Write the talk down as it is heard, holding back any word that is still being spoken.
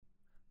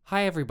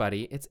Hi,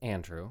 everybody. It's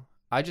Andrew.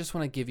 I just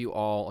want to give you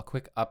all a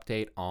quick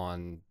update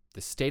on the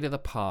state of the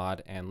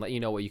pod and let you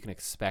know what you can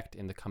expect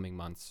in the coming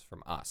months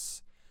from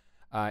us.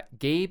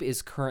 Gabe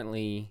is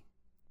currently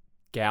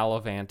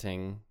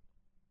gallivanting,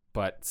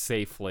 but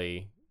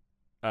safely,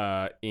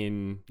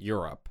 in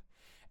Europe.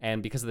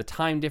 And because of the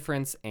time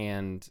difference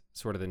and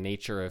sort of the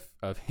nature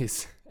of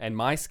his and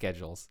my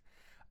schedules,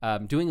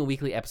 doing a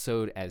weekly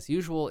episode as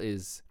usual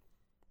is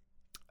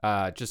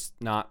just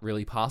not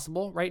really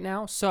possible right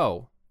now.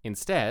 So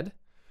instead,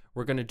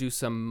 we're going to do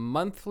some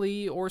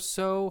monthly or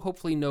so,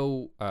 hopefully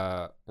no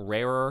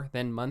rarer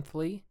than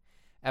monthly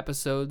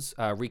episodes,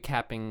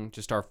 recapping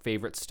just our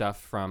favorite stuff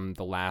from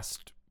the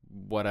last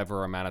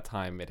whatever amount of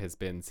time it has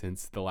been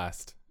since the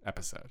last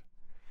episode.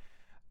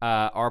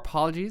 Our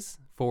apologies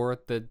for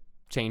the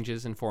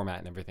changes in format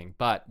and everything,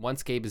 but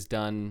once Gabe is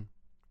done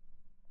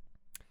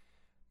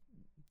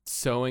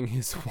sowing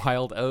his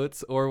wild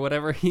oats or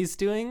whatever he's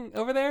doing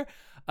over there,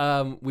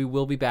 we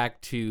will be back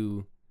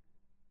to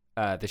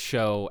the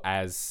show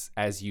as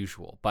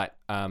usual. But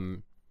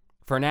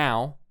for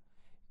now,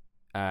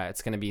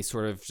 it's going to be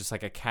sort of just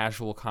like a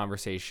casual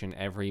conversation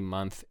every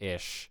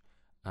month-ish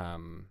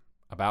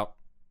about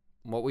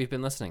what we've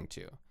been listening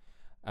to.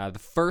 The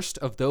first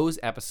of those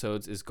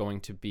episodes is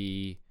going to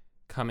be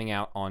coming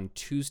out on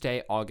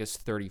Tuesday,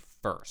 August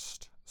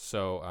 31st.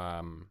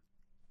 So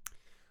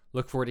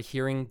look forward to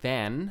hearing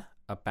then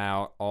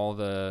about all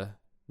the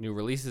new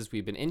releases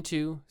we've been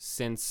into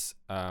since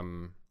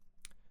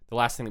the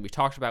last thing that we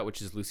talked about,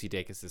 which is Lucy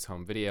Dacus'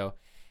 home video.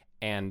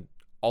 And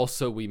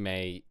also we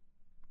may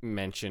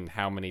mention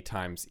how many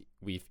times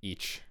we've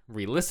each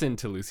re-listened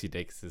to Lucy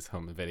Dacus'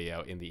 home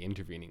video in the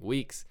intervening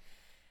weeks.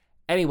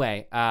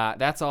 Anyway,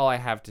 that's all I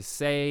have to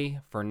say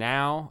for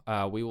now.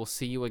 We will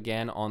see you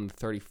again on the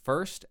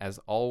 31st. As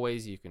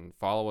always, you can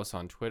follow us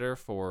on Twitter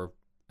for,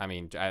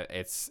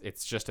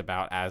 it's just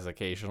about as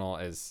occasional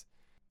as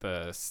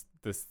the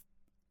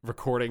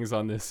recordings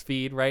on this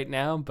feed right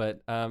now.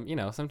 But,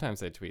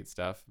 sometimes I tweet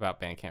stuff about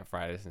Bandcamp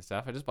Fridays and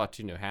stuff. I just bought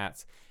 2 new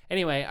hats.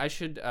 Anyway, I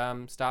should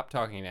stop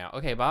talking now.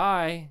 Okay,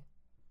 bye.